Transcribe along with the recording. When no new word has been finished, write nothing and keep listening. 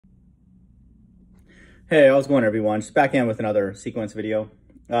Hey, how's it going, everyone? Just back in with another sequence video.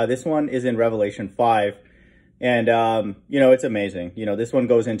 This one is in Revelation 5, and, it's amazing. This one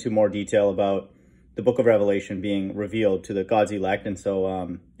goes into more detail about the book of Revelation being revealed to the God's elect, and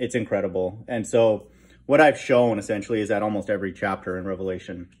so it's incredible. And so what I've shown, essentially, is that almost every chapter in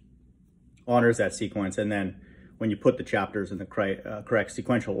Revelation honors that sequence, and then when you put the chapters in the correct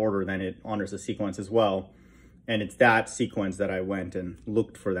sequential order, then it honors the sequence as well. And it's that sequence that I went and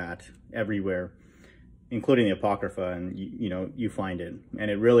looked for that everywhere, including the Apocrypha, and you find it,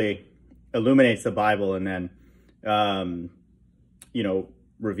 and it really illuminates the Bible, and then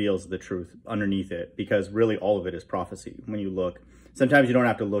reveals the truth underneath it, because really all of it is prophecy. When you look, sometimes you don't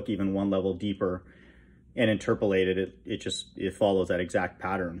have to look even one level deeper and interpolate it. It follows that exact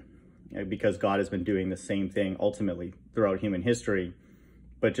pattern, because God has been doing the same thing ultimately throughout human history,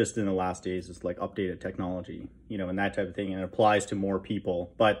 but just in the last days it's like updated technology, and that type of thing, and it applies to more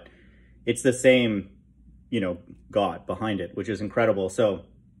people, but it's the same God behind it, which is incredible. So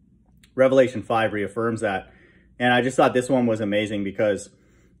Revelation 5 reaffirms that. And I just thought this one was amazing because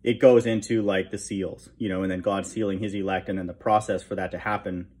it goes into like the seals, and then God sealing his elect, and then the process for that to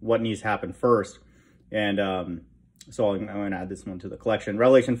happen, what needs to happen first. And so I'm going to add this one to the collection.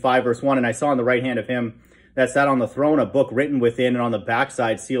 Revelation 5 verse 1, and I saw on the right hand of him that sat on the throne a book written within, and on the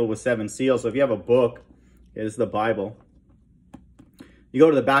backside sealed with 7 seals. So if you have a book, it is the Bible. You go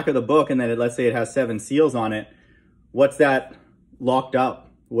to the back of the book, and then let's say it has 7 seals on it. What's that locked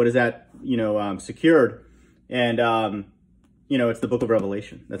up? What is that, secured? And, it's the book of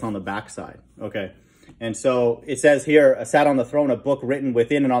Revelation that's on the backside. Okay. And so it says here, sat on the throne, a book written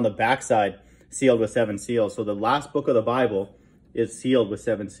within and on the backside, sealed with 7 seals. So the last book of the Bible is sealed with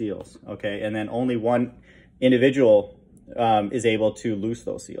 7 seals. Okay. And then only one individual is able to loose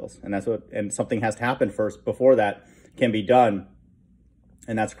those seals. And something has to happen first before that can be done.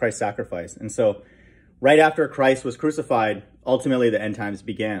 And that's Christ's sacrifice. And so right after Christ was crucified, ultimately the end times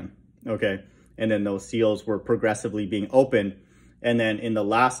began. Okay. And then those seals were progressively being opened. And then in the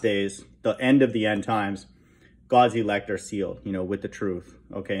last days, the end of the end times, God's elect are sealed, with the truth.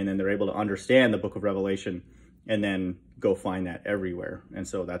 Okay. And then they're able to understand the book of Revelation and then go find that everywhere. And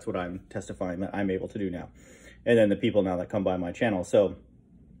so that's what I'm testifying that I'm able to do now. And then the people now that come by my channel. So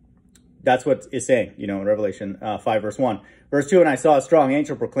that's what it's saying, in Revelation 5 verse 1. Verse 2, and I saw a strong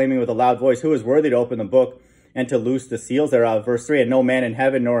angel proclaiming with a loud voice, who is worthy to open the book and to loose the seals thereof? Verse 3, and no man in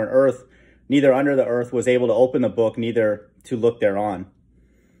heaven nor in earth, neither under the earth, was able to open the book, neither to look thereon.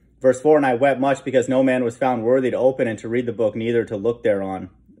 Verse 4, and I wept much because no man was found worthy to open and to read the book, neither to look thereon.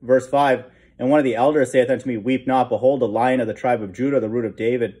 Verse 5, and one of the elders saith unto me, weep not, behold, the Lion of the tribe of Judah, the root of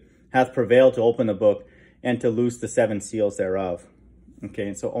David, hath prevailed to open the book and to loose the 7 seals thereof. Okay,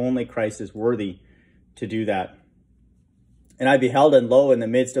 and so only Christ is worthy to do that. And I beheld, and lo, in the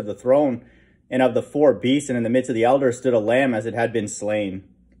midst of the throne and of the 4 beasts, and in the midst of the elders, stood a lamb as it had been slain.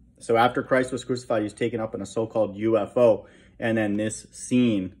 So after Christ was crucified, he was taken up in a so-called UFO. And then this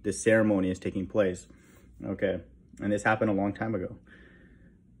scene, this ceremony is taking place. Okay, and this happened a long time ago.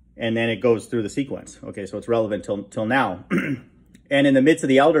 And then it goes through the sequence. Okay, so it's relevant till now. And in the midst of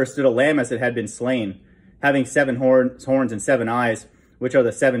the elders stood a lamb as it had been slain, having 7 horns and 7 eyes, which are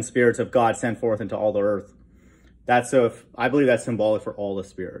the 7 spirits of God sent forth into all the earth. I believe that's symbolic for all the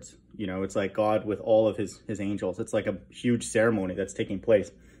spirits. It's like God with all of his angels. It's like a huge ceremony that's taking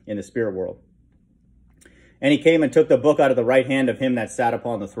place in the spirit world. And he came and took the book out of the right hand of him that sat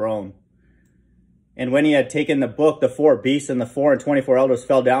upon the throne. And when he had taken the book, the 4 beasts and the 24 elders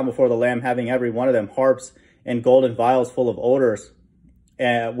fell down before the Lamb, having every one of them harps and golden vials full of odors,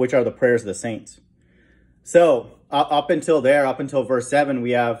 which are the prayers of the saints. So up until verse 7,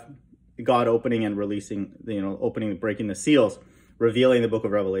 we have God opening and releasing, opening and breaking the seals, revealing the book of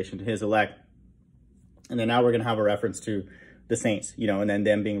Revelation to his elect. And then now we're going to have a reference to the saints, and then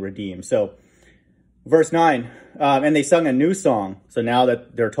them being redeemed. So verse 9, and they sung a new song. So now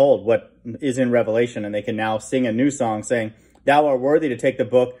that they're told what is in Revelation, and they can now sing a new song saying, thou art worthy to take the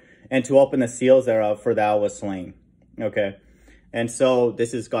book and to open the seals thereof, for thou wast slain. Okay. And so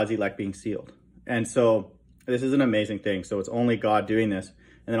this is God's elect being sealed. And so this is an amazing thing. So it's only God doing this.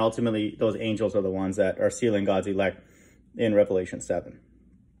 And then ultimately those angels are the ones that are sealing God's elect in Revelation 7.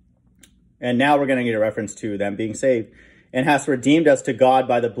 And now we're going to get a reference to them being saved. And has redeemed us to God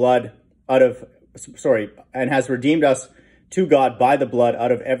by the blood and has redeemed us to God by the blood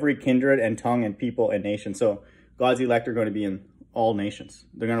out of every kindred and tongue and people and nation. So God's elect are going to be in all nations.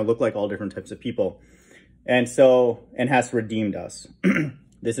 They're going to look like all different types of people. And has redeemed us.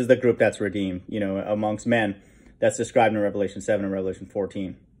 This is the group that's redeemed, amongst men. That's described in Revelation 7 and Revelation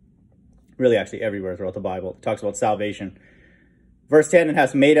 14. Really, actually, everywhere throughout the Bible. It talks about salvation. Verse 10, and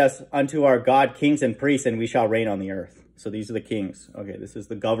has made us unto our God kings and priests, and we shall reign on the earth. So these are the kings. Okay, this is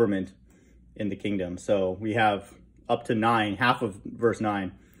the government in the kingdom. So we have up to 9, half of verse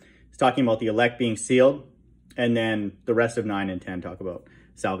 9. It's talking about the elect being sealed. And then the rest of 9 and 10 talk about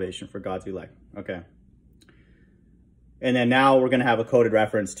salvation for God's elect. Okay. And then now we're going to have a coded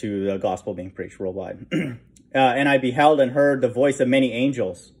reference to the gospel being preached worldwide. And I beheld and heard the voice of many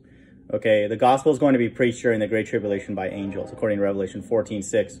angels. Okay, the gospel is going to be preached during the Great Tribulation by angels, according to Revelation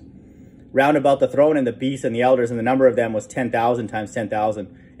 14:6. Round about the throne and the beast and the elders, and the number of them was 10,000 times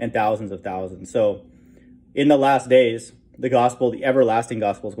 10,000 and thousands of thousands. So in the last days, the gospel, the everlasting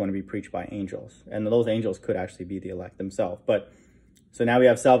gospel, is going to be preached by angels. And those angels could actually be the elect themselves. But so now we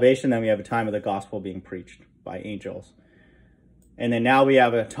have salvation, then we have a time of the gospel being preached by angels. And then now we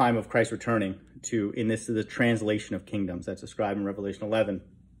have a time of Christ returning in this is the translation of kingdoms that's described in Revelation 11.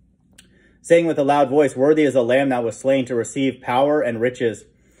 Saying with a loud voice, worthy is the Lamb that was slain to receive power and riches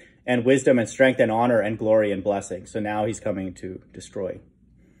and wisdom and strength and honor and glory and blessing. So now he's coming to destroy.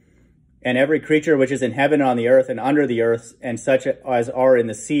 And every creature which is in heaven and on the earth and under the earth, and such as are in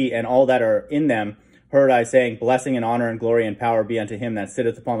the sea and all that are in them, heard I saying, blessing and honor and glory and power be unto him that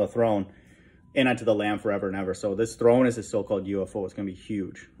sitteth upon the throne and unto the Lamb forever and ever. So this throne is a so-called UFO. It's going to be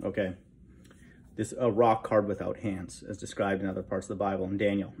huge. Okay. This a rock carved without hands, as described in other parts of the Bible in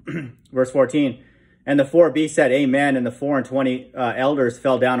Daniel. Verse 14, and the 4 beasts said, amen, and the 24 elders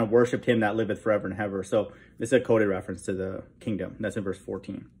fell down and worshipped him that liveth forever and ever. So this is a coded reference to the kingdom. That's in verse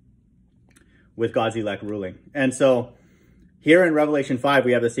 14, with God's elect ruling. And so here in Revelation 5,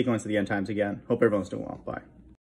 we have the sequence of the end times again. Hope everyone's doing well. Bye.